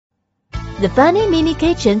The Funny Mini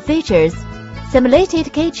Kitchen features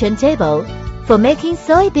simulated kitchen table for making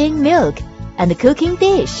soybean milk and cooking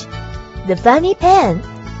dish. The Funny Pan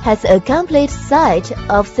has a complete set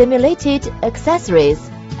of simulated accessories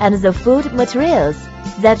and the food materials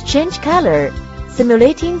that change color,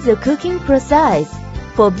 simulating the cooking process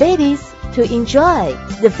for babies to enjoy.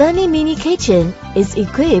 The Funny Mini Kitchen is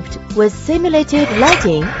equipped with simulated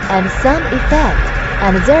lighting and sound effect,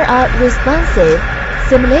 and there are responsive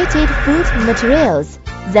simulated food materials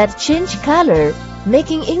that change color,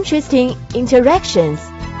 making interesting interactions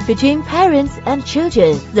between parents and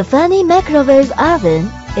children. The Funny Microwave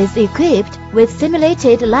Oven is equipped with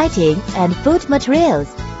simulated lighting and food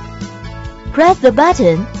materials. Press the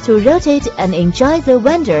button to rotate and enjoy the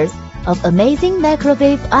wonders of amazing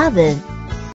microwave oven.